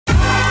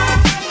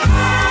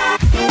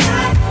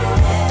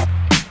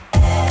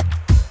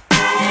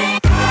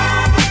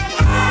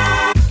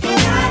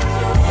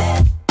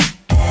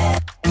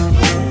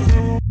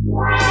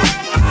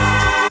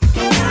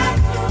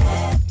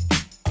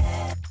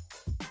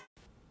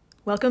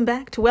Welcome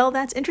back to Well,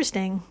 That's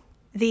Interesting,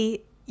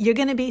 the You're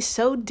Gonna Be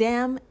So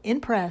Damn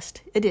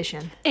Impressed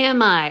edition.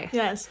 Am I?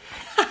 Yes.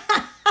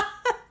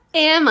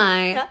 Am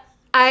I?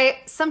 Yeah.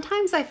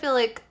 Sometimes I feel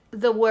like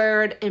the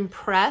word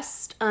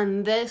impressed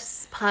on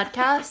this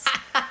podcast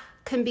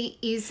can be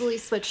easily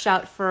switched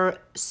out for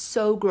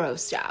so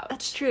grossed out.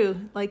 That's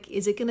true. Like,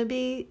 is it gonna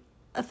be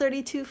a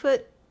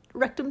 32-foot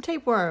rectum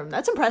tapeworm?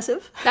 That's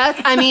impressive.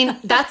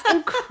 That's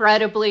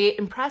incredibly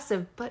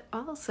impressive, but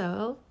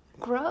also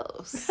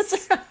gross.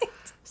 That's right.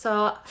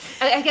 So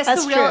I guess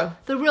That's true.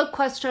 the real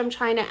question I'm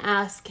trying to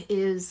ask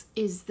is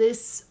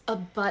this a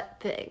butt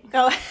thing?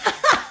 Oh.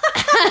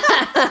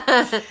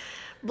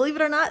 Believe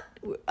it or not,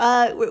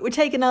 we're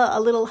taking a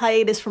little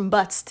hiatus from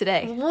butts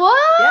today. What?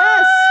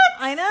 Yes,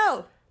 I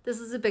know. This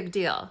is a big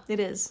deal. It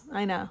is.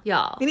 I know.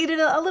 Y'all. We needed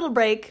a little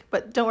break,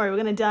 but don't worry. We're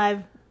going to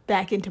dive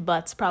back into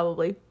butts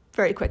probably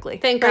very quickly.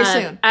 Thank very God.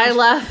 soon. I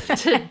love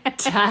to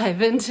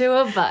dive into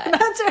a butt.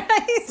 That's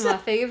right. It's my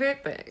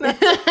favorite thing.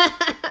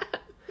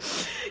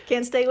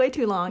 Can't stay away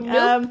too long.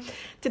 Nope.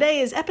 Today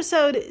is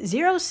episode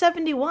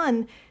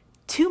 071,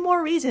 2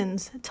 More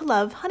Reasons to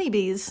Love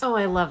Honeybees. Oh,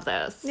 I love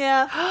this.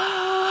 Yeah.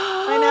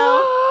 I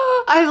know.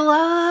 I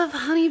love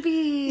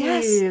honeybees.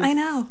 Yes, I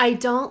know. I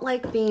don't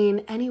like being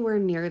anywhere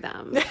near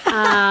them. But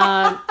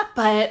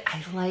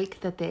I like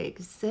that they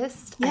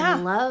exist. Yeah. I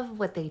love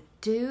what they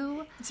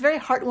do. It's a very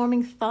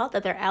heartwarming thought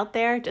that they're out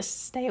there.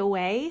 Just stay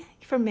away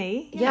from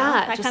me. You know,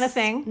 that kind of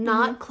thing.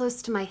 Not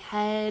close to my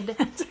head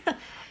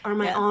or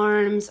my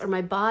arms or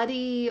my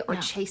body or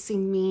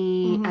chasing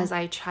me as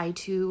I try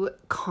to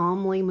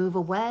calmly move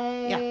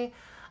away.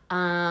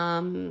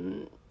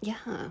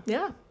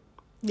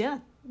 Yeah.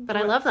 But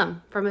I love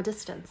them from a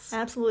distance.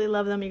 Absolutely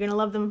love them. You're going to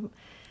love them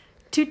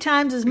 2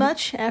 times as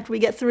much after we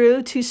get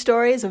through 2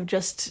 stories of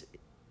just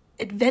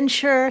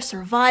adventure,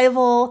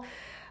 survival.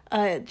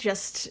 They're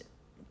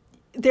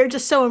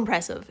just so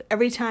impressive.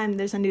 Every time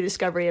there's a new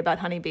discovery about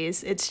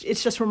honeybees, it's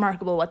just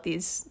remarkable what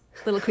these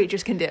little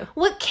creatures can do.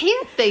 What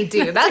can't they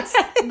do? That's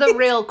the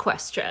real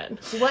question.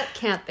 What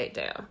can't they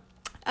do?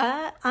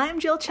 I'm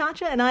Jill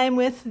Chacha, and I am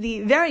with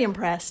the very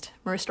impressed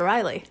Marissa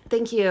Riley.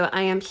 Thank you.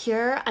 I am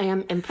here. I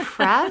am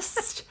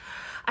impressed.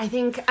 I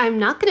think I'm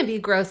not going to be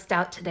grossed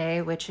out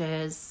today, which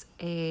is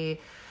a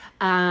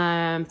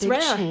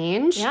big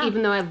change. Yeah.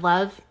 Even though I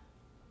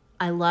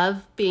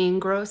love being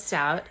grossed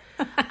out.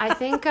 I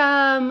think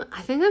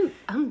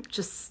I'm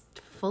just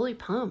fully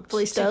pumped,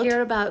 fully stoked to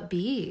hear about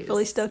bees.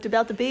 Fully stoked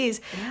about the bees.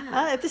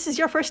 Yeah. If this is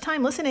your first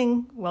time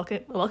listening,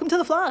 welcome to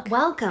the flock.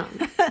 Welcome.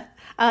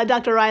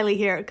 Dr. Riley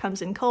here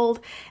comes in cold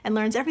and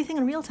learns everything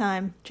in real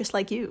time, just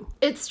like you.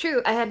 It's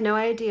true. I had no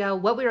idea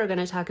what we were going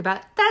to talk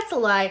about.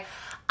 I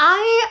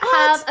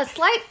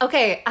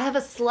have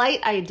a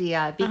slight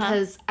idea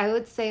because I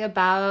would say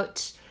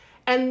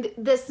and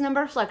this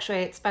number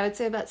fluctuates, but I would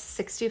say about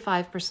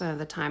 65% of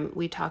the time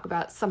we talk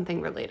about something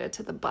related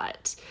to the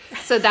butt.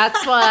 So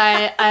that's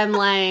why I'm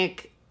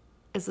like,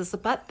 is this a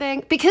butt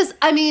thing? Because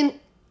and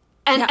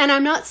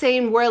I'm not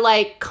saying we're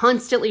like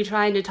constantly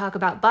trying to talk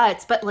about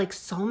butts, but like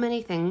so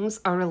many things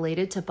are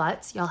related to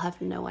butts. Y'all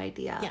have no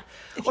idea. Yeah.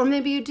 Or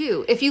maybe you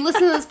do. If you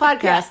listen to this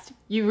podcast,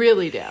 you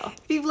really do.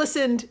 If you've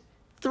listened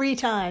 3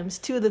 times,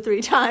 2 of the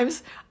 3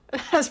 times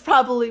has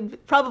probably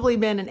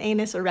been an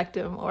anus or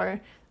rectum or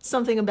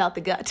something about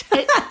the gut.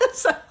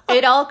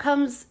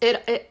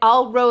 It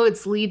all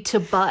roads lead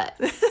to butts.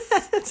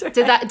 That's right.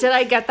 Did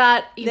I get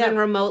that even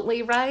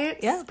remotely right?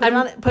 Yeah. Put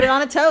it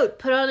on a tote.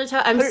 Put it on a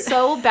tote. I'm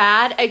so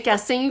bad at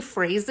guessing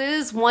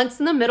phrases. Once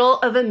in the middle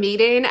of a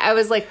meeting, I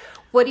was like,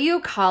 what do you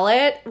call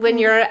it when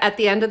you're at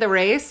the end of the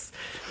race?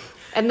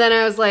 And then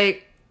I was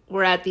like,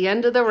 we're at the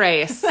end of the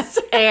race.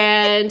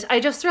 And I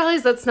just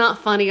realized that's not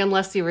funny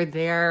unless you were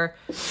there.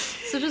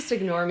 So just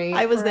ignore me.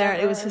 I was there.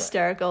 It was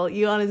hysterical.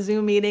 You on a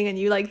Zoom meeting and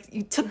you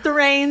took the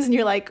reins and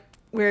you're like,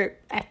 we're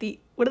at the,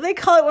 what do they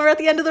call it? We're at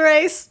the end of the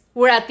race.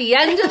 We're at the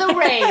end of the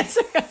race.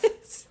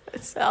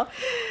 So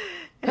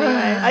anyway,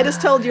 I just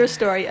told your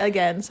story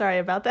again. Sorry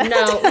about that.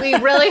 No, we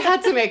really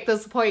had to make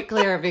this point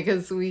clear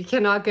because we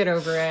cannot get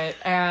over it.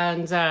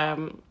 And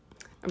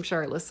I'm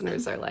sure our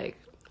listeners are like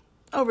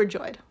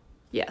overjoyed.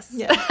 Yes.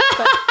 Yeah.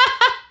 But,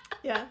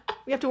 yeah.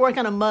 We have to work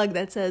on a mug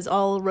that says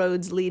all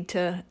roads lead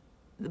to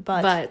the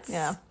butt. Butts.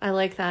 Yeah. I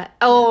like that.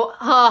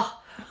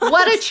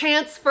 What a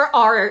chance for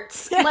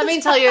art. Yes. Let me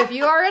tell you, if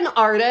you are an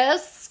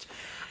artist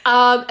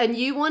and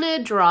you want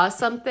to draw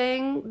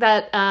something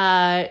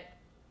that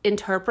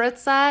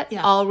interprets that,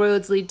 all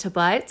roads lead to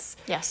butts.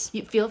 Yes.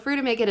 You feel free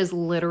to make it as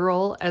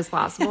literal as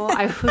possible.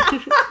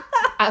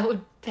 I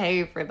would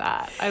pay for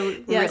that. I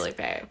would really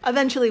pay.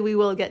 Eventually we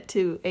will get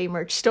to a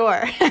merch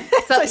store.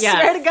 So I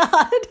swear to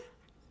God.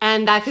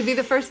 And that could be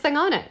the first thing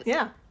on it.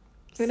 Yeah.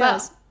 Who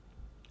knows?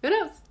 Who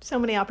knows? So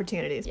many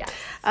opportunities. Yes.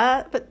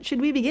 But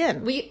should we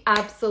begin? We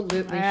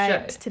absolutely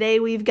should. Today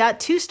we've got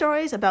 2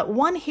 stories about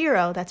one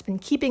hero that's been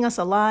keeping us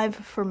alive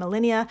for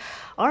millennia,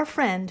 our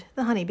friend,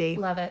 the honeybee.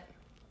 Love it.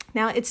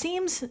 Now, it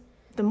seems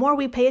the more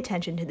we pay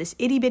attention to this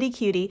itty-bitty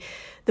cutie,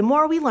 the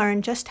more we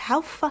learn just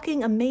how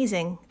fucking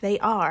amazing they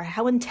are,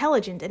 how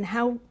intelligent and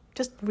how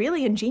just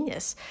really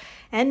ingenious.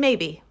 And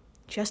maybe,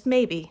 just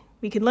maybe,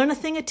 we could learn a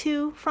thing or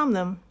two from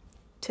them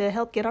to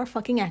help get our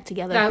fucking act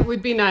together. That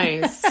would be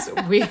nice.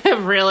 We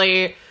have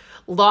really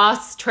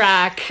lost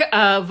track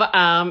of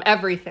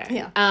everything.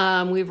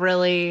 Yeah. We've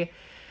really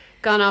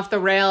gone off the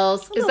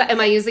rails. Am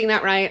I using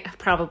that right?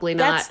 Probably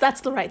not.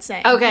 That's the right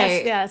saying.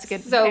 Okay. That's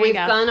good. So we've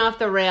gone off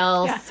the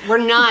rails. Yeah.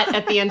 We're not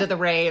at the end of the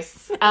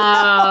race.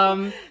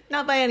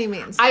 Not by any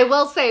means. I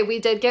will say we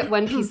did get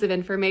one piece of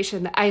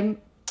information that I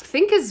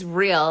think is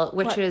real,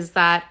 which is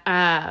that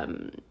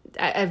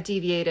I've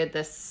deviated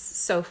this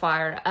so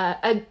far.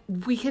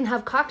 We can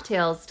have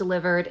cocktails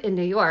delivered in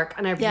New York,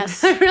 and I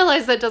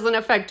realize that doesn't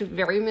affect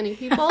very many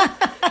people,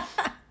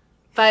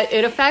 but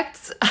it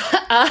affects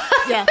us.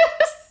 Yeah,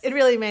 it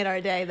really made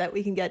our day that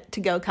we can get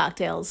to-go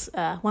cocktails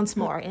once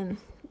more in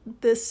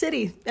the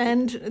city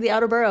and the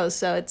outer boroughs.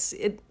 So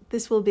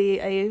this will be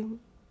a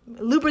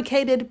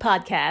lubricated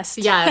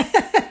podcast. Yes.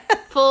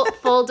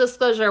 Full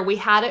disclosure, we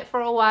had it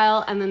for a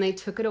while and then they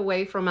took it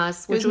away from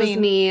us, which was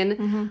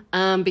mean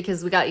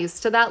because we got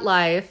used to that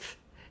life,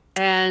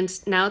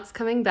 and now it's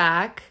coming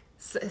back.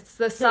 So it's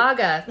the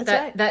saga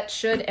that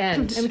should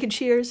end. And we could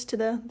cheers to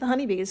the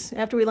honeybees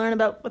after we learn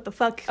about what the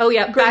fuck. Oh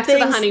yeah, back to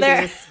the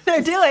honeybees.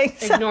 They're doing.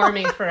 Ignore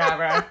me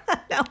forever.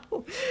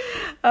 No.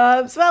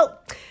 Well,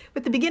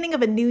 with the beginning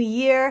of a new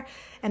year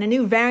and a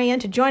new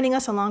variant joining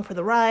us along for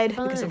the ride,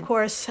 because of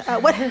course,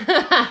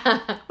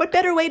 what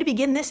better way to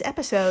begin this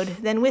episode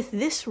than with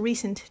this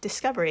recent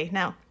discovery?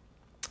 Now,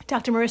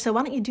 Dr. Marissa,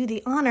 why don't you do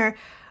the honor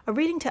of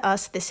reading to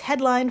us this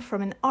headline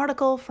from an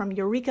article from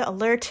Eureka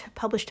Alert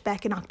published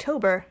back in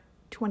October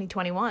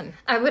 2021.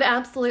 I would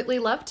absolutely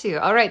love to.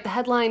 All right, the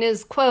headline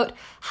is, quote,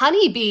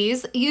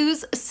 "Honeybees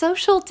use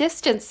social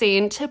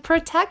distancing to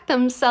protect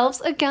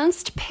themselves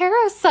against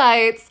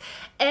parasites."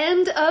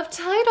 End of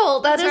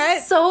title. That's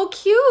right. So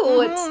cute.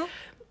 Mm-hmm.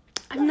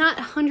 I'm not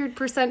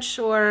 100%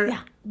 sure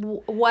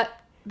what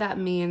that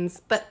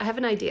means, but I have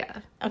an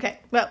idea. Okay.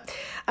 Well,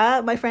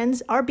 my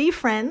friends, our bee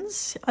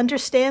friends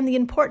understand the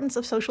importance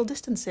of social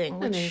distancing,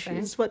 which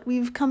is what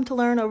we've come to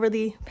learn over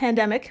the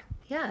pandemic.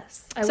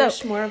 Yes. I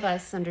wish more of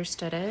us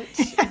understood it,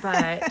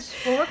 but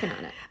we're working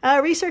on it.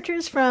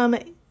 Researchers from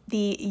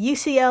the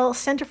UCL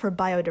Center for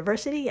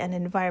Biodiversity and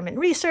Environment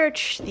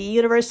Research, the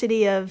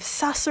University of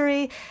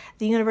Sassari,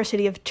 the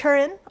University of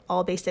Turin,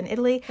 all based in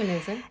Italy.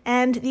 Amazing.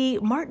 And the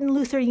Martin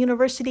Luther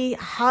University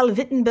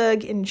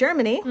Halle-Wittenberg in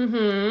Germany.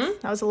 Mm-hmm.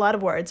 That was a lot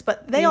of words,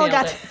 but they all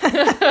got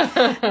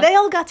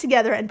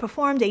together and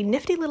performed a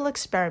nifty little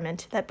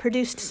experiment that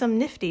produced some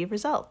nifty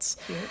results.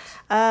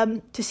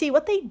 To see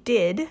what they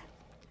did,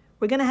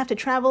 we're going to have to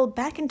travel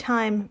back in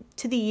time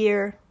to the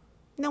year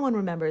no one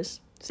remembers.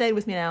 Say it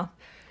with me now.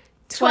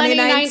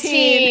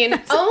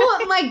 2019.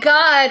 Oh my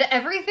God.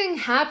 Everything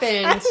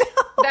happened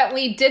that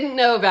we didn't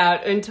know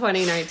about in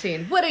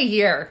 2019. What a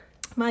year.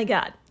 My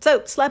God.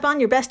 So slap on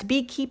your best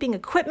beekeeping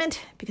equipment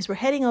because we're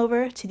heading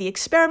over to the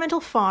experimental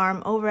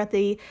farm over at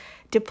the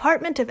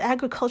Department of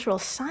Agricultural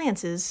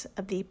Sciences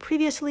of the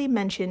previously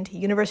mentioned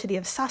University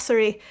of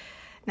Sassari.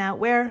 Now,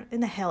 where in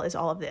the hell is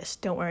all of this?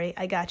 Don't worry,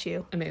 I got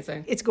you.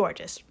 Amazing. It's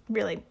gorgeous,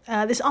 really.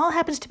 This all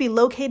happens to be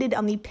located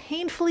on the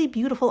painfully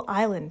beautiful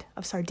island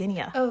of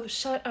Sardinia. Oh,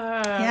 shut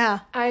up. Yeah.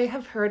 I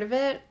have heard of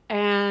it,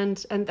 and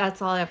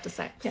that's all I have to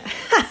say. Yeah.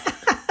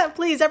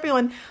 Please,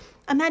 everyone,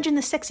 imagine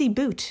the sexy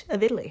boot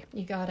of Italy.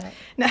 You got it.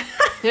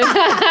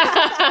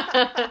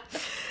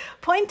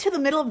 Point to the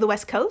middle of the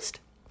West Coast,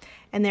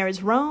 and there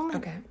is Rome.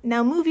 Okay.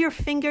 Now move your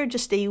finger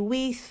just a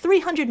wee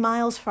 300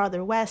 miles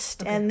farther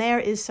west, and there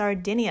is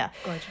Sardinia.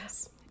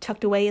 Gorgeous.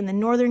 Tucked away in the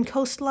northern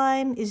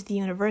coastline is the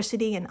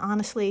university, and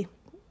honestly,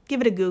 give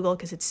it a Google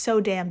because it's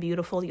so damn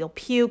beautiful. You'll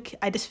puke.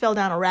 I just fell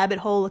down a rabbit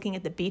hole looking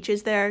at the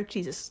beaches there.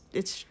 Jesus,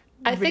 it's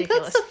ridiculous. I think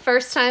that's the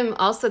first time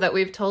also that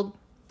we've told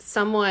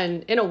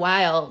someone in a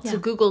while to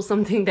Google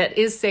something that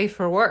is safe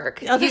for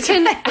work. Oh, you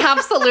can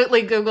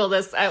absolutely Google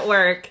this at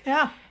work.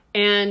 Yeah.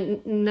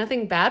 And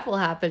nothing bad will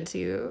happen to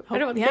you. I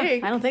don't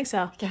think. I don't think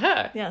so.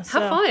 Yeah. Yeah.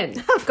 Have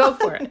fun. Go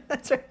for it.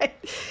 That's right.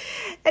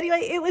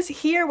 Anyway, it was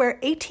here where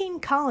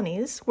 18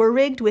 colonies were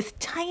rigged with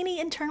tiny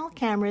internal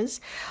cameras,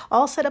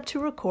 all set up to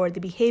record the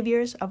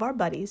behaviors of our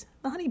buddies,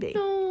 the honeybee.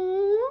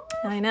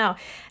 I know.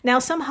 Now,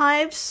 some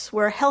hives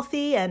were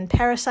healthy and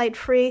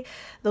parasite-free.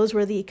 Those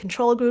were the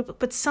control group.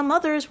 But some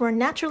others were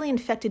naturally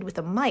infected with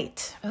a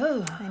mite.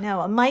 Oh. I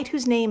know. A mite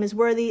whose name is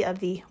worthy of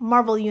the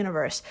Marvel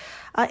Universe.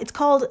 It's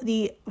called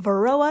the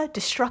Varroa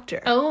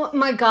Destructor. Oh,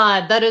 my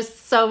God. That is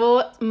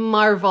so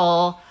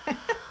Marvel.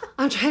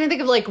 I'm trying to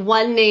think of like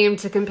one name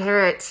to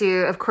compare it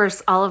to. Of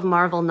course, all of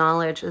Marvel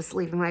knowledge is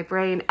leaving my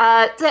brain.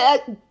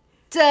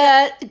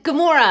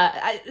 Gamora.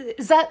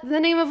 Is that the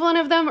name of one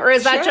of them? Or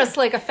is that just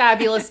like a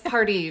fabulous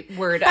party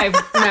word I've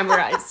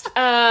memorized?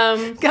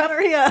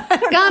 Gonorrhea.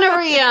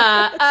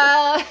 Gonorrhea.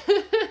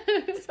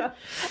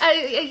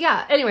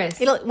 Yeah, anyways.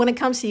 When it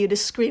comes to you,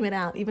 just scream it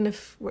out, even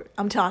if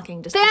I'm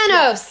talking. Just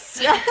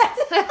Thanos!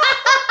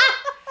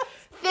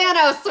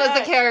 Thanos was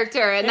a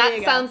character, and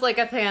that sounds like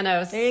a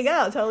Thanos. There you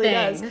go. Totally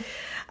does.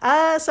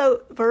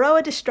 So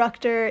Varroa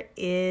Destructor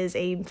is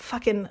a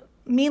fucking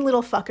mean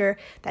little fucker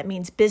that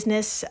means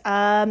business.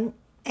 And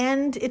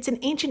it's an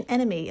ancient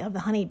enemy of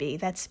the honeybee.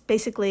 That's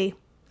basically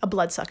a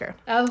bloodsucker.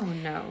 Oh,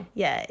 no.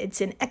 Yeah,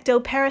 it's an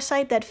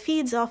ectoparasite that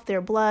feeds off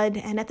their blood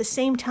and at the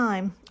same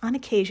time, on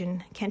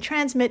occasion, can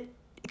transmit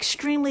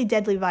extremely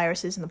deadly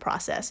viruses in the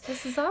process.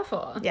 This is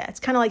awful. Yeah, it's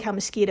kind of like how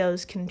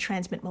mosquitoes can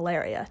transmit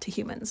malaria to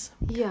humans.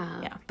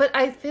 Yeah. But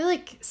I feel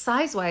like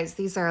size-wise,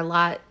 these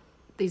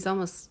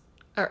almost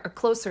are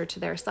closer to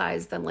their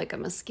size than like a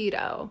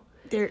mosquito.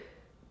 They're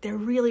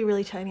really,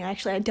 really tiny.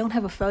 Actually, I don't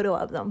have a photo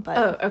of them, but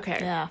oh, okay.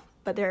 Yeah,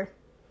 but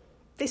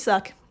they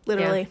suck,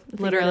 literally,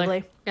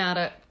 figuratively. Got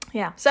it.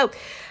 Yeah. So,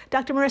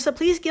 Dr. Marissa,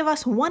 please give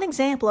us one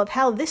example of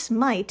how this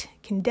mite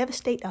can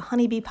devastate a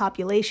honeybee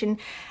population,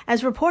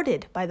 as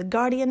reported by the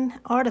Guardian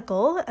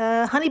article,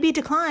 Honeybee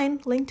Decline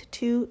linked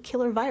to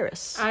killer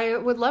virus. I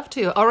would love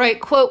to. All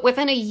right, quote,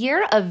 within a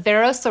year of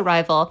Veros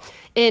arrival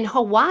in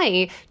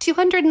Hawaii,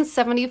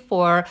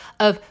 274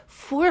 of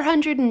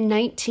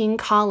 419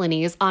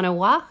 colonies on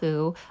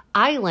Oahu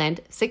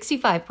Island,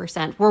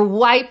 65%, were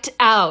wiped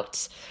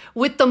out,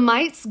 with the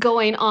mites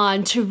going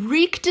on to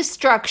wreak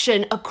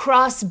destruction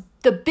across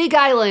the Big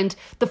Island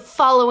the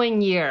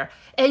following year.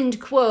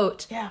 End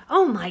quote. Yeah.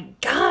 Oh my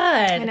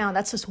God. I know,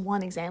 that's just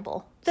one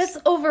example. That's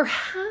over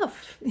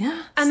half.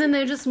 Yeah. And then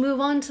they just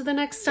move on to the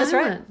next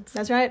island.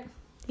 That's right.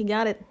 You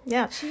got it.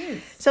 Yeah.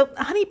 Jeez. So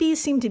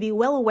honeybees seem to be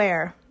well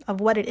aware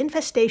of what an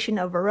infestation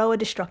of Varroa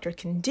destructor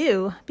can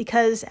do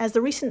because, as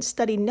the recent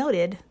study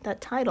noted,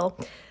 that title,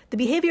 the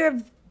behavior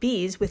of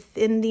bees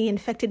within the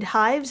infected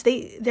hives,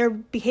 their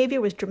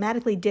behavior was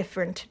dramatically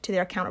different to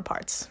their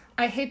counterparts.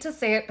 I hate to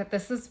say it, but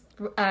this is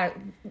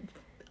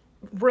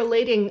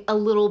relating a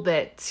little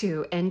bit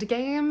to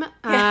Endgame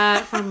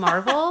from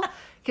Marvel.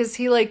 Because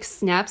he, like,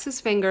 snaps his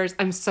fingers.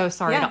 I'm so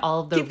sorry to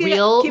all of the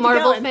real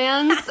Marvel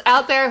fans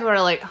out there who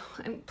are like,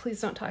 oh,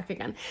 please don't talk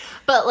again.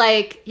 But,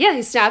 like, yeah,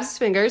 he snaps his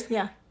fingers.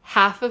 Yeah.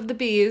 Half of the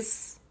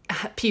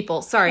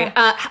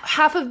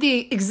half of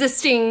the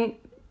existing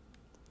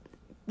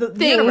the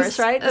things universe,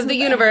 right? of the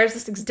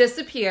universe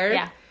disappeared.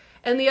 Yeah.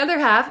 And the other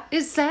half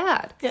is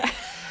sad. Yeah.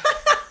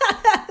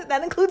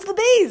 That includes the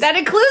bees. That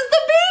includes the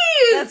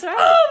bees! That's right.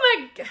 Oh,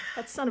 my God.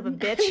 That son of a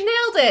bitch.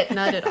 Nailed it.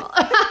 Not at all.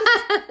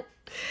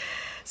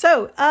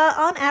 So,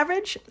 on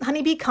average,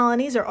 honeybee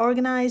colonies are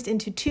organized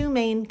into two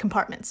main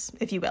compartments,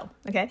 if you will.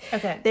 Okay.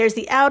 There's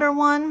the outer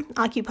one,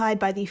 occupied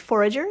by the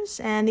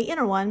foragers, and the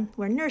inner one,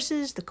 where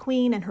nurses, the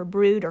queen, and her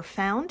brood are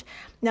found.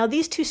 Now,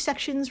 these two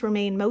sections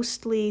remain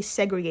mostly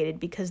segregated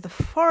because the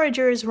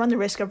foragers run the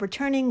risk of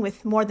returning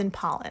with more than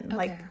pollen,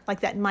 like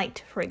that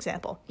mite, for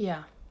example.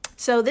 Yeah.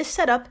 So this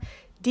setup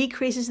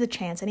decreases the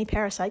chance any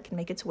parasite can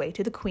make its way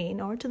to the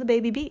queen or to the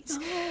baby bees.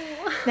 Oh.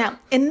 Now,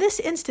 in this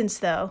instance,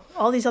 though,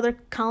 all these other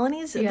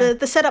colonies,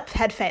 the setup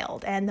had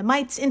failed, and the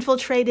mites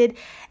infiltrated,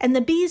 and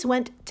the bees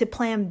went to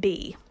Plan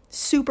B,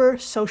 super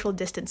social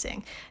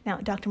distancing. Now,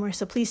 Dr.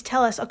 Marissa, please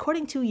tell us,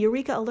 according to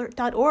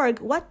eurekalert.org,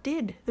 what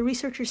did the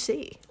researchers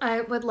see?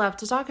 I would love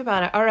to talk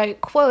about it. All right,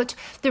 quote,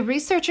 the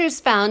researchers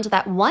found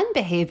that one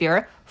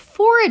behavior,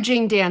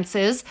 foraging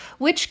dances,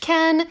 which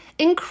can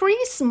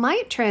increase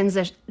mite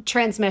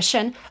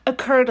transmission,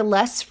 occurred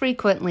less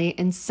frequently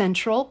in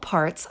central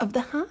parts of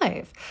the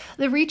hive.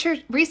 The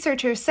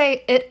researchers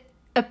say it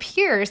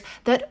appears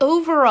that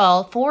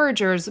overall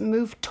foragers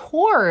move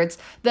towards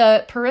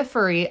the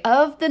periphery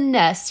of the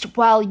nest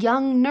while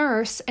young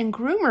nurse and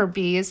groomer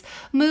bees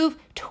move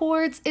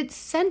towards its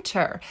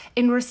center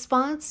in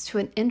response to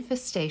an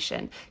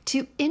infestation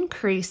to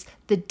increase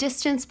the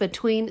distance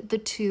between the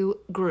two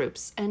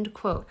groups, end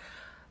quote.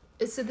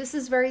 So this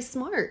is very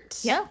smart.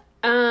 Yeah.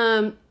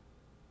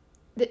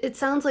 It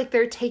sounds like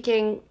they're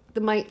taking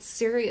the mites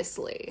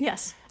seriously.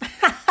 Yes.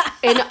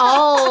 In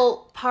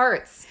all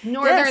parts,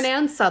 northern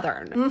and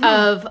southern,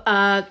 of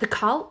the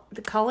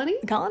colony?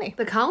 The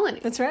colony.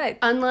 That's right.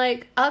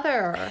 Unlike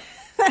other.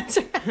 That's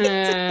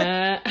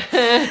right.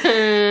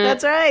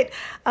 That's right.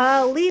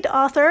 Lead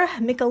author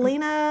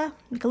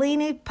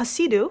Michelini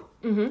Pasidou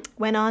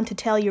went on to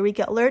tell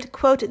Eureka Alert,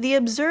 quote, the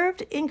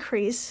observed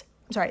increase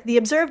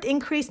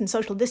in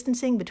social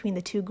distancing between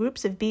the two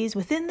groups of bees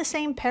within the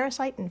same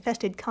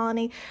parasite-infested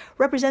colony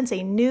represents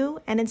a new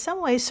and in some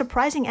ways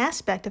surprising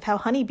aspect of how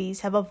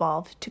honeybees have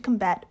evolved to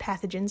combat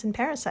pathogens and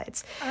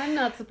parasites. I'm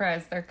not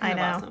surprised. They're kind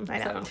of awesome. I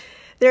know. So.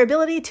 Their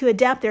ability to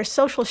adapt their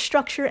social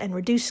structure and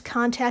reduce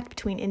contact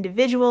between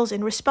individuals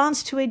in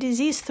response to a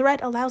disease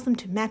threat allows them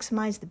to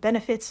maximize the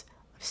benefits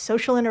of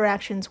social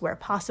interactions where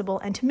possible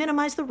and to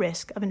minimize the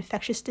risk of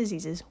infectious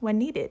diseases when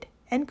needed,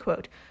 end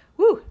quote.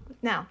 Woo!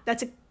 Now,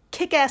 that's a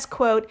kick-ass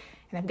quote,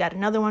 and I've got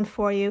another one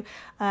for you.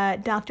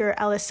 Dr.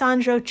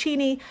 Alessandro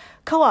Cini,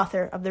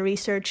 co-author of the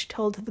research,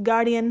 told The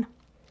Guardian,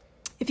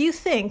 if you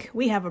think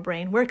we have a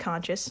brain, we're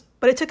conscious,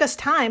 but it took us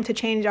time to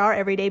change our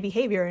everyday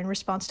behavior in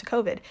response to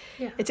COVID.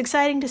 Yeah. It's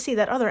exciting to see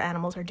that other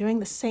animals are doing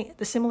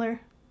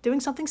doing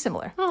something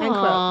similar.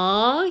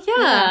 Aww,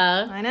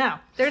 yeah. I know.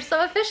 They're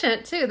so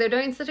efficient, too. They're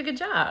doing such a good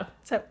job.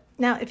 So,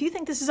 now, if you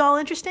think this is all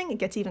interesting, it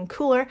gets even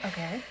cooler.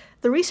 Okay.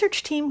 The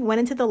research team went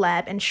into the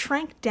lab and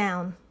shrank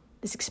down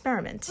this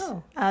experiment.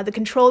 Oh. The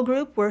control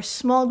group were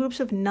small groups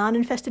of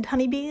non-infested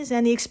honeybees,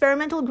 and the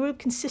experimental group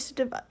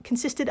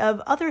consisted of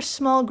other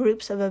small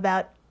groups of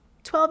about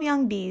 12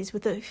 young bees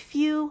with a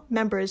few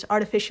members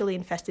artificially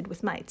infested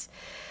with mites.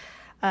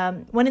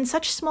 When in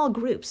such small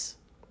groups,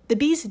 the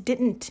bees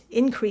didn't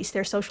increase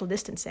their social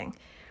distancing.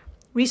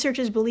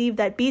 Researchers believe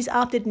that bees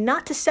opted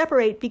not to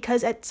separate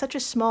because at such a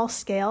small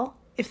scale,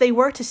 if they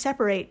were to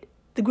separate,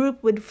 the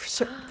group would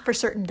for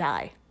certain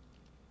die.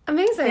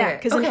 Amazing. Yeah,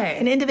 because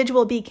an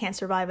individual bee can't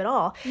survive at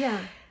all. Yeah.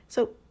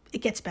 So it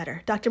gets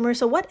better. Dr.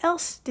 Marissa, what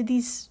else did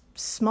these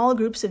small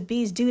groups of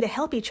bees do to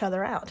help each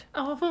other out?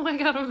 Oh my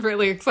God, I'm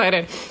really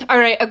excited. All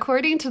right,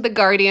 according to the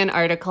Guardian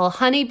article,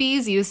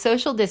 honeybees use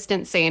social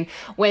distancing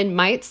when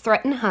mites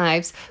threaten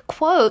hives.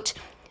 Quote,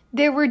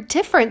 there were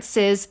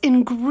differences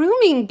in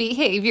grooming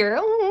behavior.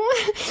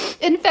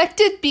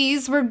 Infected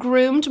bees were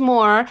groomed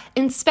more,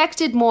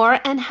 inspected more,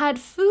 and had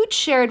food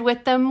shared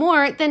with them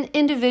more than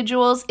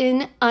individuals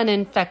in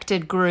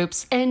uninfected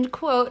groups. End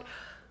quote.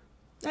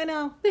 I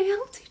know. They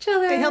helped each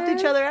other. They helped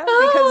each other out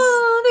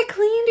they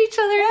cleaned each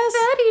other and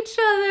fed each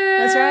other.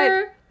 That's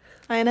right.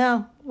 I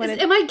know.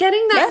 Am I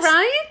getting that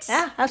right?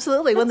 Yeah,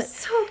 absolutely.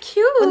 That's so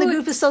cute. When the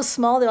group is so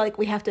small, they're like,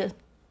 we have to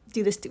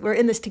do this. We're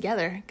in this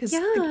together because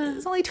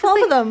there's only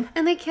 12 of them.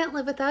 And they can't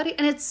live without it.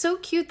 And it's so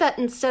cute that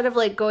instead of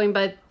like going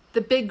by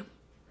the big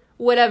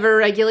whatever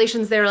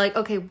regulations, they're like,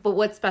 okay, but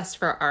what's best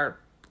for our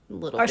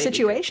little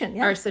situation?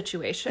 Yeah. Our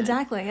situation.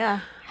 Exactly. Yeah.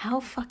 How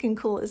fucking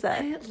cool is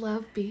that? I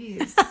love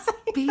bees.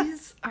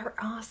 Bees are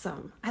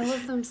awesome. I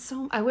love them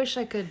so. I wish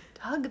I could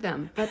hug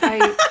them, but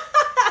I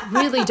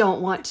really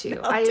don't want to.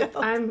 No,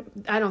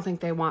 I don't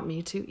think they want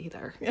me to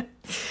either. Yeah.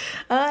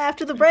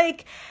 After the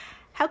break,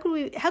 how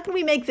can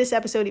we make this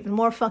episode even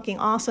more fucking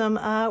awesome?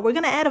 We're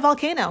gonna add a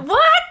volcano.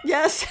 What?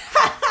 Yes.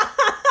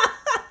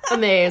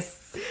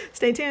 Amaze.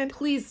 Stay tuned.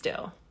 Please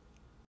do.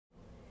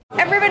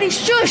 Everybody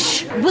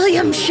shush!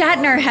 William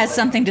Shatner has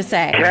something to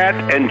say.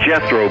 Cat and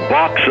Jethro,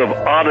 box of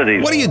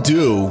oddities. What do you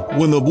do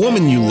when the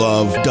woman you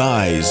love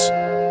dies?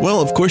 Well,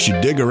 of course you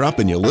dig her up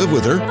and you live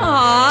with her.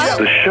 Aww.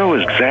 The show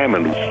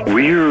examines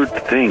weird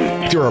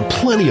things. There are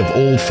plenty of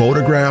old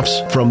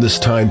photographs from this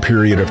time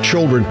period of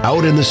children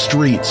out in the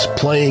streets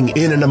playing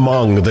in and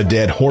among the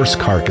dead horse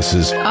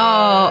carcasses.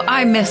 Oh,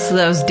 I miss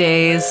those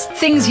days.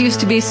 Things used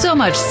to be so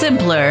much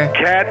simpler.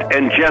 Cat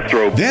and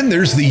Jethro. Then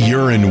there's the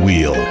urine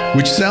wheel,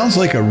 which sounds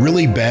like a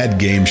really bad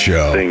game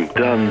show. Thing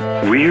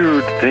done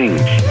weird things.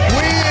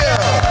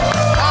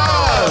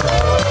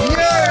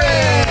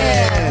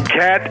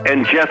 Cat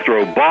and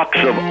Jethro, box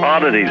of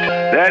oddities.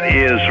 That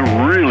is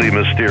really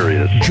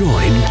mysterious.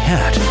 Join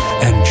Cat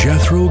and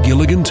Jethro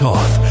Gilligan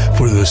Toth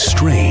for the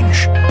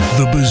strange,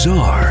 the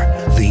bizarre,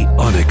 the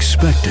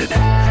unexpected,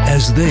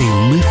 as they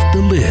lift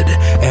the lid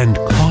and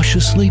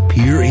cautiously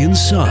peer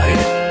inside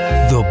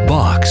the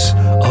Box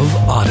of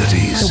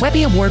Oddities. The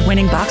Webby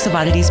Award-winning Box of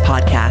Oddities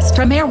podcast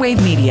from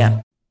Airwave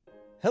Media.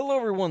 Hello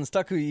everyone,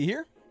 Takuya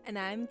here. And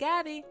I'm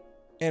Gabby.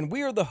 And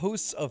we are the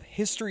hosts of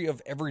History of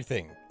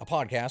Everything, a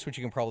podcast which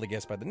you can probably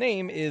guess by the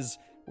name is,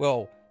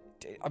 well,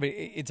 I mean,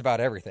 it's about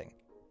everything.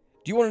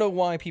 Do you want to know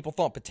why people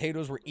thought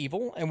potatoes were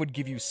evil and would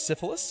give you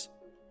syphilis?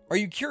 Are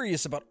you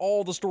curious about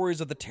all the stories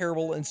of the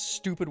terrible and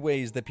stupid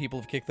ways that people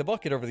have kicked the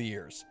bucket over the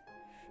years?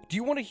 Do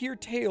you want to hear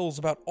tales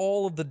about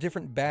all of the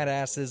different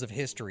badasses of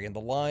history and the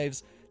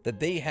lives that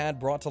they had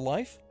brought to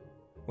life?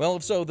 Well,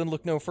 if so, then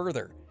look no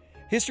further.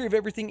 History of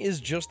Everything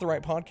is just the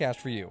right podcast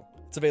for you.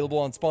 It's available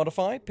on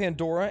Spotify,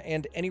 Pandora,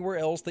 and anywhere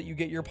else that you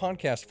get your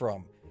podcast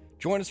from.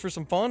 Join us for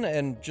some fun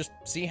and just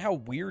see how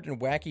weird and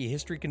wacky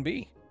history can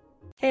be.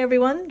 Hey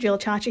everyone, Jill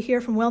Chacha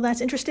here from Well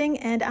That's Interesting,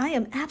 and I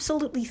am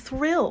absolutely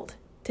thrilled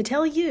to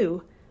tell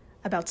you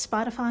about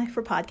Spotify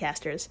for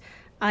podcasters.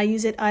 I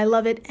use it, I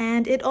love it,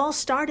 and it all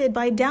started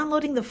by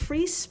downloading the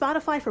free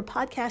Spotify for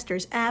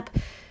Podcasters app,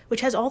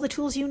 which has all the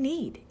tools you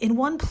need in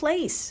one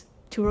place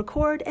to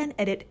record and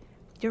edit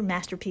your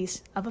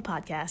masterpiece of a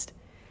podcast.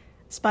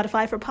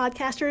 Spotify for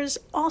Podcasters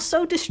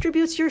also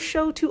distributes your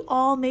show to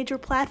all major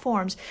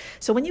platforms.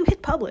 So when you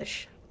hit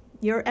publish,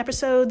 your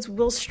episodes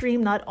will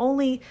stream not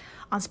only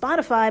on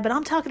Spotify, but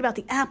I'm talking about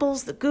the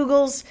Apples, the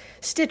Googles,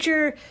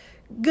 Stitcher,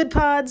 Good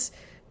Pods,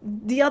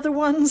 the other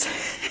ones.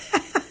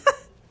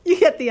 You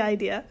get the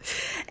idea.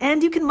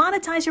 And you can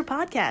monetize your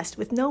podcast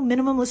with no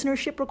minimum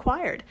listenership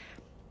required.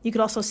 You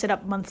could also set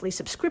up monthly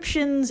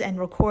subscriptions and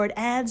record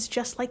ads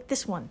just like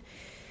this one.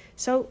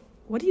 So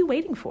what are you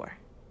waiting for?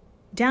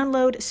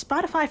 Download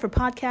Spotify for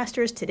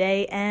Podcasters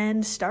today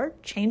and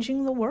start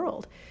changing the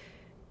world.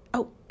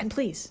 Oh, and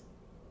please,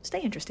 stay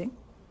interesting.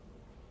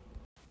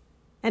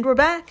 And we're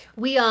back.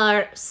 We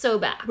are so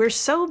back. We're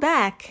so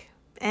back.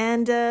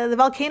 And the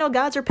volcano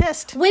gods are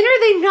pissed. When are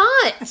they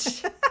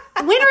not?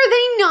 When are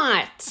they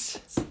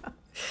not?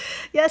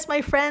 Yes,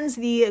 my friends,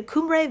 the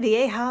Cumbre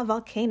Vieja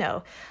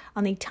volcano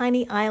on the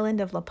tiny island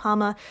of La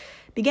Palma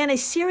began a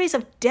series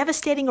of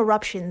devastating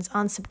eruptions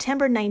on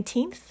September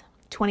 19th,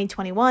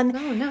 2021.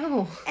 Oh,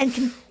 no.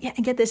 And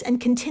get this, and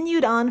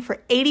continued on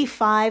for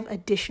 85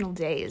 additional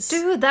days.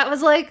 Dude, that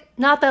was like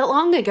not that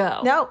long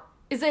ago. No.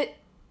 Is it?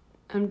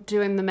 I'm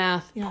doing the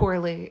math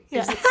poorly.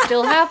 Yeah. Is it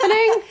still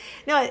happening?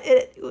 No,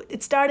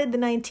 it started the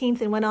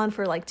 19th and went on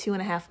for like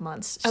 2.5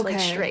 months, just like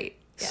straight.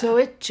 Yeah. So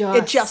it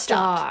just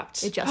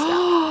stopped. It just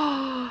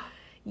stopped.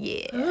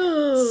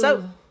 Yeah.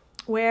 So,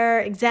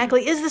 where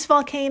exactly is this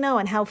volcano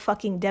and how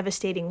fucking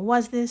devastating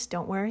was this?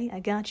 Don't worry, I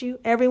got you.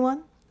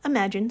 Everyone,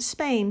 imagine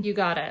Spain. You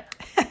got it.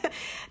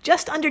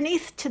 Just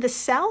underneath to the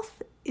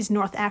south is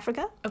North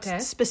Africa. Okay.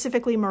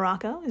 Specifically,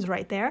 Morocco is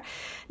right there.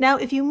 Now,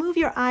 if you move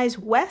your eyes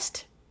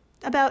west,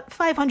 about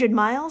 500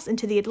 miles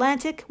into the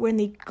Atlantic, we're in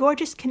the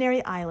gorgeous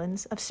Canary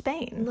Islands of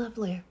Spain.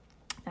 Lovely.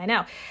 I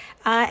know.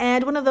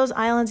 And one of those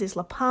islands is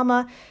La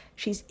Palma.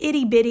 She's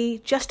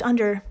itty-bitty, just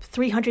under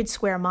 300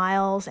 square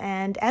miles.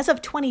 And as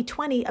of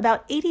 2020,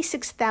 about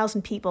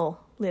 86,000 people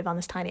live on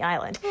this tiny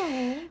island.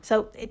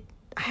 So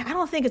I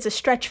don't think it's a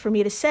stretch for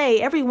me to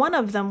say every one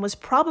of them was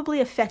probably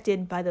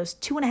affected by those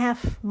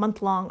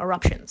 2.5-month-long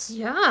eruptions.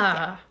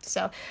 Yeah.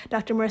 So,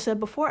 Dr. Marissa,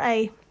 before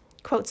I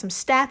quote some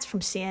stats from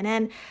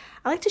CNN,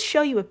 I'd like to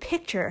show you a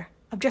picture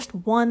of just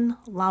one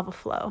lava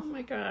flow. Oh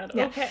my God.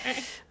 Yeah.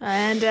 Okay.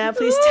 And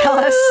please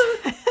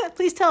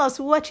tell us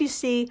what you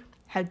see,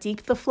 how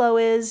deep the flow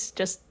is,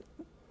 just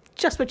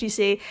what you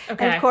see.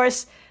 Okay. And of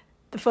course,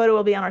 the photo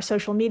will be on our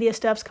social media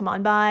stuffs. Come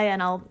on by,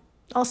 and I'll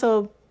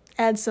also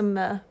add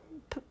some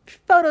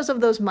photos of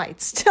those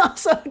mites,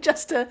 also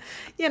just to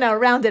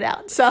round it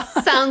out. So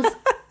Sounds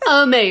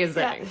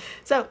amazing. Yeah.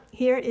 So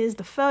here is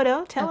the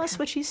photo. Tell us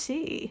what you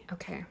see.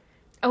 Okay.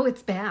 Oh,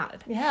 it's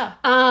bad. Yeah.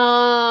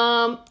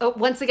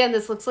 Once again,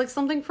 this looks like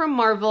something from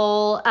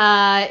Marvel.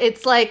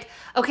 It's like,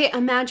 okay,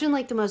 imagine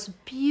like the most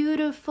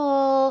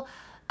beautiful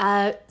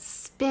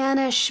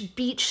Spanish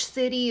beach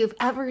city you've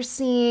ever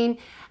seen.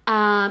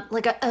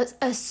 Like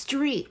a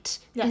street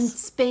in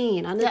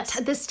Spain on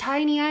this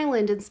tiny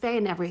island in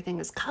Spain. Everything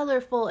is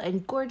colorful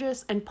and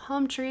gorgeous and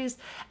palm trees.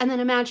 And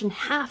then imagine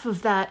half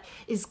of that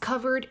is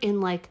covered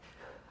in like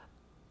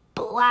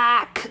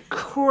black,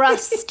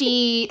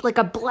 crusty, like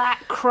a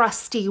black,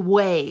 crusty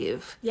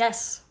wave.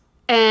 Yes.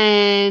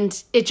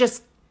 And it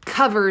just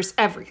covers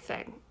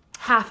everything.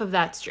 Half of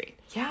that street.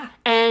 Yeah.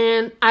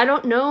 And I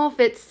don't know if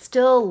it's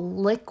still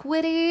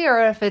liquidy or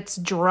if it's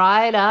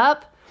dried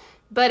up,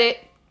 but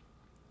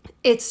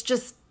it's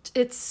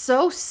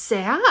so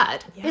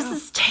sad. Yeah. This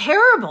is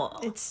terrible.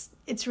 It's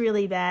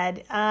really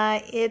bad.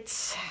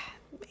 It's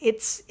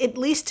at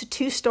least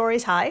 2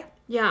 stories high.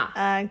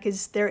 Yeah.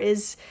 Because there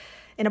is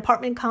an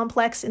apartment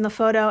complex in the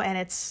photo, and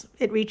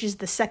it reaches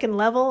the 2nd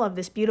level of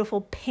this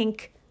beautiful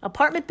pink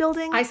apartment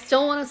building. I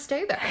still want to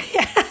stay there.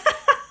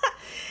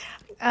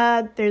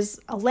 There's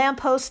a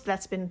lamppost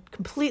that's been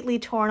completely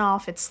torn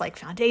off. It's like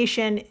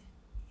foundation.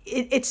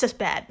 It's just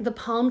bad. The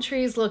palm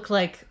trees look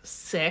like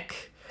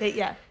sick.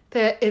 Yeah.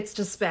 It's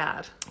just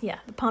bad. Yeah.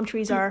 The palm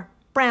trees are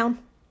brown.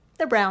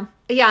 They're brown.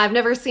 Yeah, I've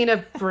never seen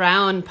a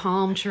brown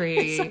palm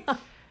tree.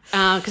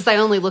 Because I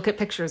only look at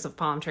pictures of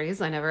palm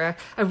trees. I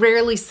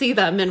rarely see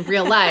them in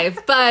real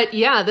life. But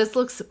yeah, this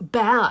looks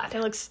bad.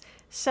 It looks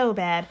so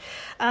bad.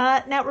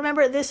 Now,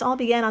 remember, this all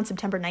began on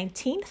September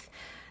 19th.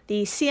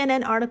 The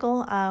CNN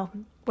article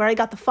where I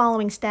got the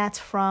following stats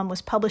from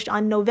was published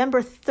on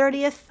November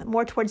 30th,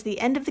 more towards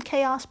the end of the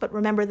chaos. But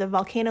remember, the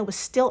volcano was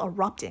still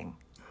erupting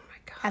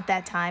at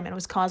that time and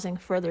was causing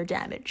further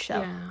damage.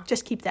 So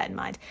just keep that in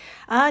mind.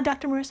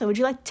 Dr. Marissa, would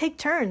you like to take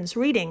turns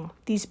reading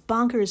these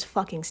bonkers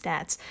fucking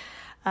stats?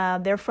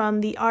 They're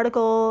from the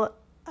article.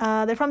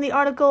 Where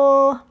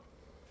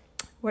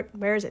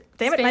is it?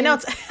 Damn it, my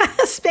notes.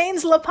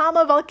 Spain's La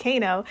Palma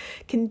volcano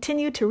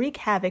continued to wreak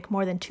havoc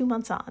more than 2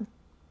 months on.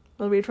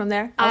 We'll read from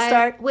there. I'll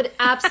start. I would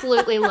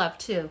absolutely love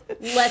to.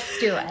 Let's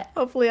do it.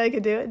 Hopefully I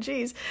could do it.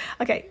 Jeez.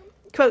 Okay.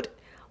 Quote,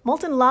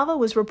 molten lava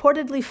was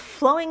reportedly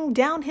flowing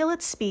downhill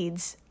at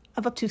speeds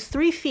of up to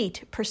 3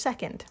 feet per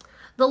second.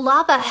 The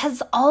lava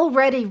has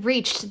already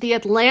reached the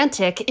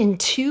Atlantic in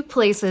 2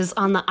 places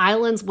on the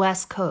island's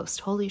west coast.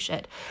 Holy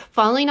shit.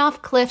 Falling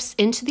off cliffs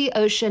into the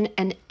ocean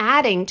and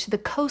adding to the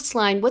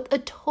coastline with a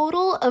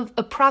total of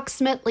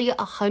approximately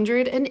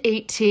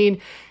 118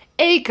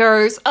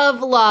 acres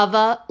of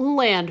lava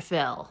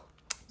landfill.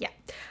 Yeah.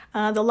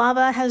 The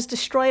lava has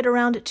destroyed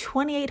around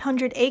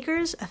 2,800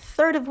 acres, a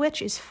third of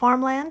which is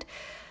farmland.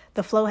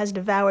 The flow has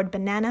devoured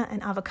banana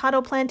and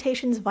avocado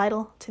plantations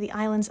vital to the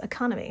island's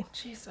economy.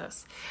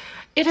 Jesus.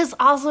 It has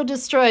also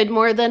destroyed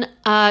more than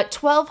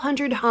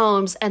 1,200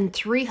 homes and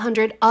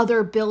 300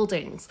 other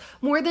buildings.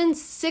 More than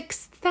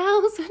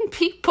 6,000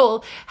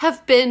 people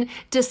have been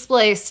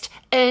displaced.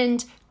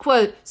 And,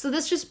 quote, so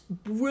this just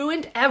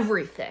ruined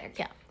everything.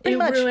 Yeah. It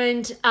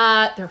ruined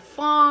their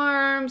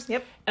farms.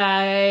 Yep.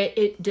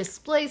 It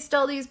displaced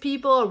all these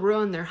people,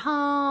 ruined their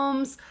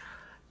homes.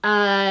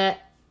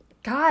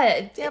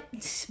 God, Yep.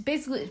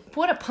 Basically,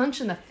 what a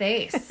punch in the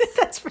face.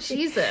 That's right.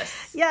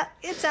 Jesus. Yeah,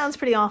 it sounds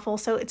pretty awful,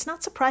 so it's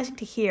not surprising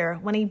to hear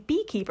when a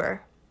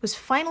beekeeper was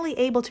finally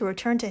able to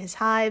return to his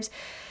hives,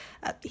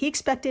 he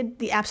expected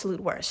the absolute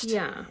worst.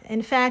 Yeah.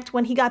 In fact,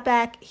 when he got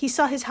back, he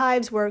saw his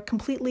hives were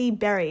completely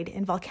buried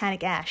in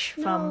volcanic ash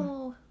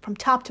from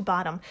top to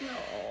bottom.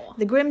 No.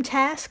 The grim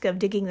task of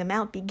digging them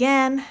out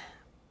began,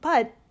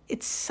 but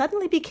it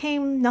suddenly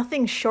became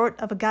nothing short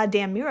of a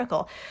goddamn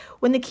miracle.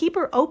 When the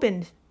keeper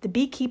opened the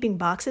beekeeping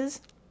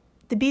boxes,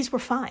 the bees were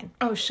fine,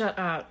 Oh, shut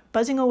up.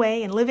 buzzing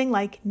away and living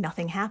like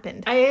nothing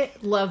happened. I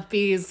love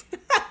bees.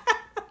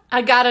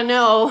 I gotta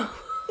know.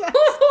 What?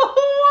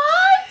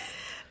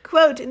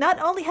 Quote, not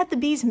only had the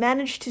bees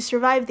managed to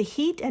survive the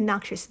heat and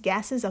noxious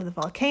gases of the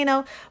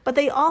volcano, but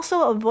they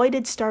also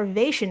avoided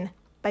starvation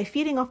by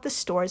feeding off the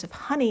stores of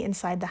honey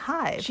inside the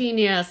hive,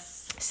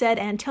 Genius. said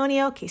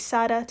Antonio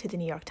Quesada to the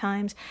New York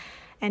Times.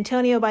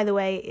 Antonio, by the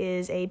way,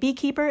 is a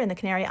beekeeper in the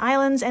Canary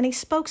Islands and a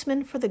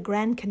spokesman for the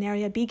Gran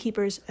Canaria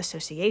Beekeepers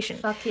Association.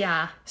 Fuck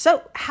yeah.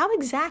 So how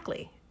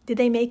exactly did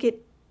they make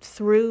it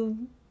through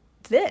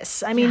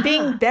this? I mean,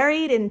 being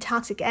buried in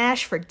toxic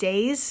ash for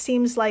days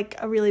seems like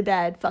a really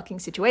bad fucking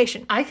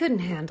situation. I couldn't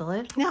handle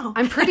it. No.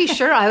 I'm pretty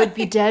sure I would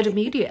be dead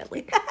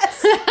immediately.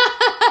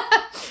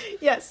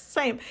 Yes,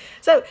 same.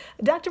 So,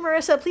 Dr.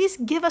 Marissa, please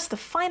give us the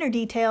finer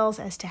details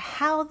as to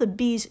how the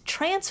bees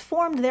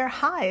transformed their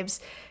hives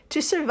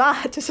to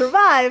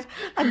survive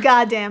a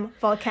goddamn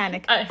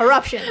volcanic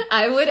eruption.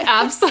 I would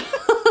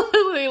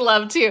absolutely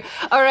love to.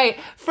 All right,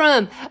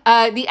 from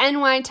the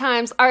NY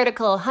Times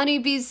article,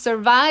 honeybees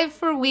survive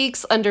for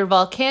weeks under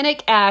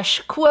volcanic ash.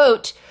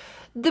 Quote,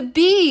 the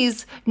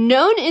bees,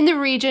 known in the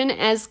region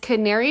as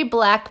canary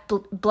the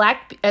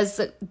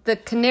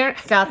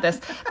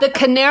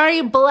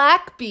canary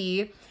black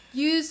bee,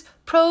 use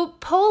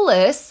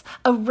propolis,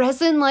 a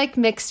resin-like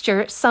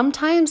mixture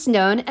sometimes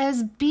known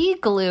as bee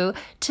glue,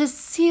 to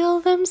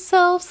seal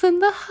themselves in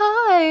the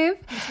hive.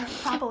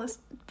 Propolis.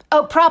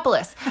 Oh,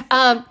 propolis.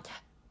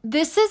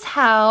 This is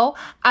how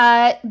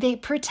they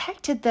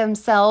protected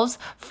themselves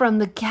from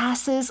the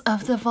gases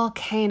of the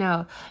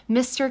volcano.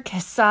 Mr.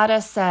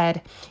 Quesada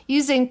said,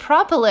 using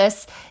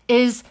propolis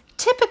is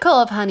typical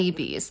of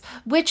honeybees,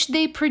 which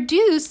they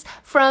produce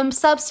from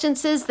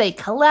substances they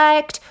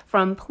collect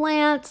from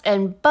plants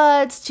and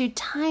buds to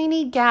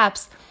tiny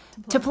gaps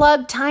to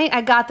plug tiny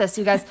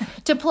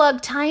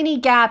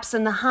gaps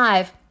in the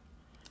hive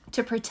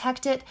to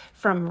protect it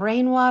from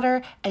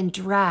rainwater and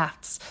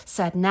drafts,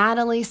 said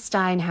Natalie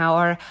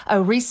Steinhauer,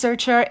 a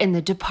researcher in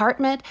the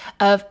Department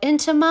of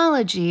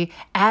Entomology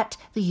at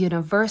the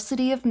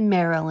University of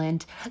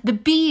Maryland. The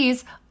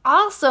bees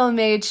also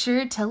made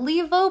sure to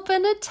leave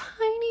open a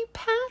tiny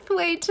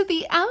pathway to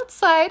the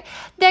outside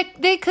that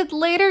they could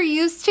later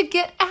use to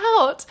get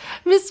out,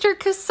 Mr.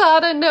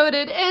 Quesada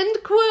noted, end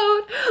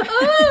quote.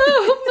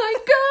 Oh my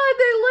God,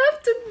 they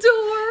left a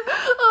door.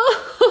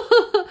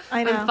 Oh.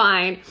 I know. I'm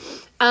fine.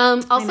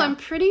 Also, I'm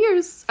pretty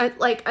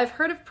I've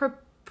heard of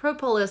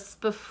propolis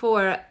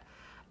before.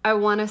 I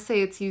want to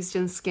say it's used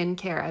in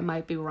skincare. I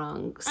might be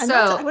wrong.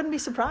 I wouldn't be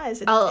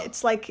surprised.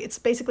 It's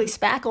basically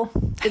spackle.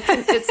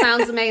 It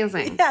sounds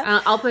amazing.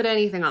 Yeah. I'll put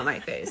anything on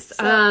my face.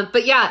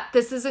 But yeah,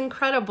 this is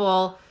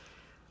incredible.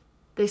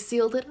 They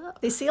sealed it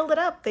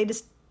up.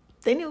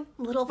 They knew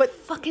little, but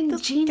fucking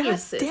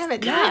geniuses. God damn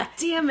it. God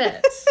damn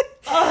it.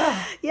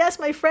 Yes,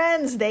 my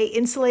friends, they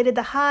insulated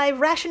the hive,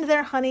 rationed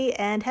their honey,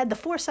 and had the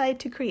foresight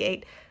to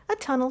create a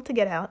tunnel to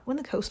get out when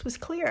the coast was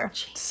clear.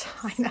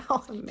 I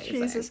know. Amazing.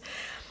 Jesus.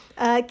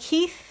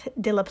 Keith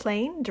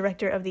Delaplane,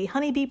 director of the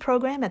Honeybee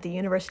program at the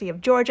University of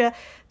Georgia,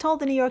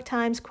 told the New York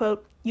Times,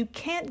 quote, you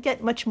can't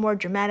get much more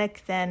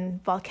dramatic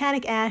than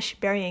volcanic ash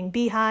burying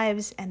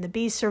beehives and the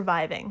bees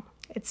surviving.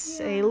 It's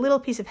a little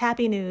piece of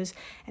happy news,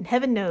 and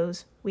heaven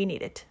knows we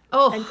need it.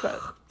 Oh, end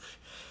quote.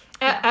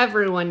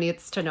 Everyone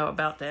needs to know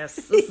about this.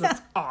 This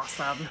is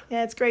awesome.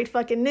 Yeah, it's great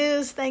fucking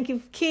news. Thank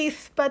you,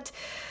 Keith. But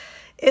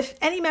if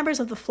any members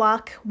of the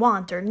flock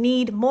want or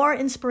need more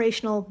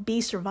inspirational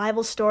bee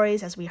survival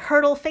stories as we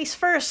hurtle face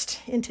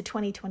first into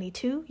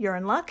 2022, you're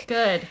in luck.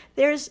 Good.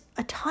 There's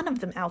a ton of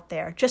them out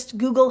there. Just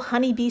Google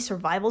honeybee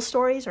survival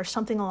stories or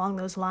something along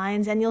those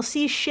lines, and you'll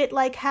see shit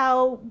like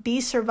how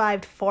bees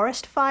survived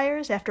forest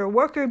fires after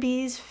worker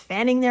bees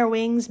fanning their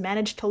wings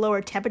managed to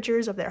lower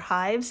temperatures of their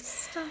hives.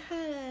 Stop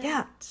it.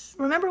 Yeah.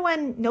 Remember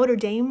when Notre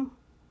Dame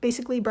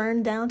basically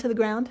burned down to the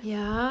ground?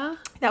 Yeah.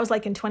 That was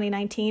like in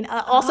 2019.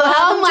 Also,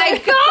 oh my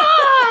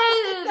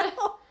God!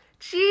 No.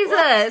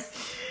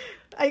 Jesus.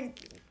 I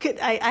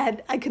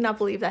could not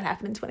believe that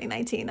happened in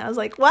 2019. I was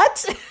like,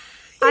 what?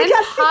 I'm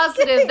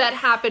positive that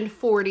happened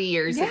 40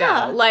 years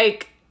ago.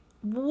 Like,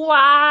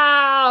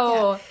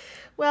 wow. Yeah.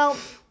 Well,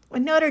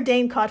 when Notre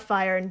Dame caught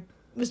fire and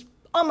was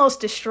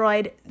almost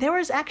destroyed, there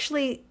was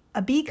actually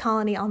a bee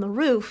colony on the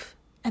roof,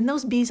 and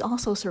those bees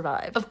also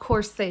survived. Of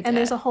course they did. And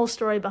there's a whole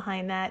story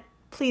behind that.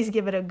 Please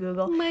give it a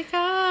Google. Oh my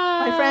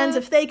God. My friends,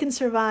 if they can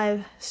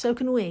survive, so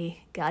can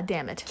we. God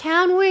damn it.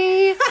 Can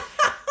we?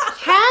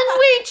 Can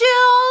we,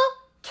 Jill?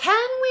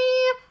 Can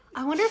we?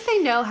 I wonder if they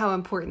know how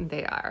important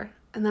they are.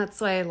 And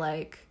that's why,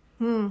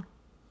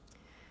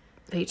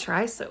 they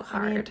try so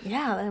hard.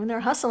 I mean, they're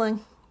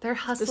hustling. They're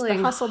Just hustling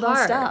the hustle hard.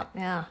 don't stop.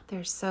 Yeah.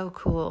 They're so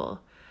cool.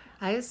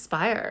 I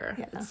aspire.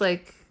 Yeah. It's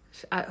like,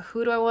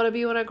 who do I want to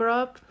be when I grow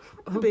up?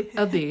 bee.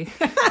 A bee.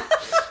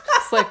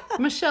 It's like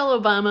Michelle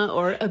Obama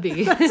or a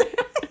bee.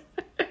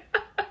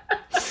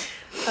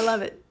 I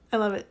love it.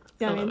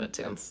 Yeah, I love it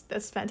too.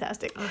 That's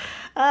fantastic.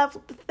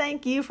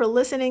 Thank you for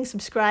listening,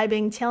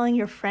 subscribing, telling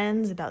your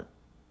friends about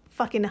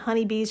fucking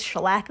honeybees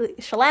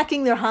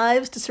shellacking their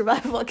hives to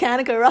survive a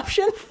volcanic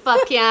eruption.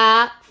 Fuck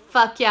yeah.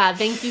 Fuck yeah.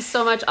 Thank you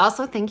so much.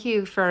 Also, thank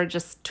you for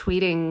just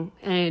tweeting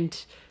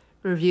and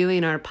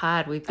reviewing our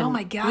pod. Oh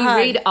my God. We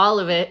read all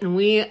of it and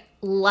we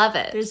love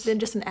it. There's been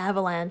just an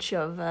avalanche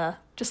of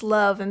just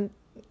love and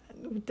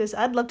this.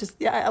 I'd love to.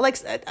 Yeah,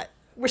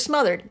 we're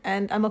smothered,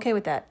 and I'm okay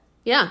with that.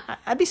 Yeah.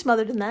 I'd be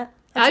smothered in that.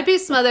 I'd be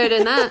smothered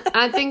in that.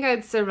 I think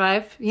I'd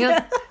survive.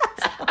 Yeah.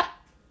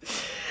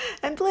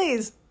 And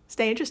please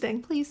stay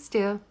interesting. Please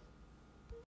do.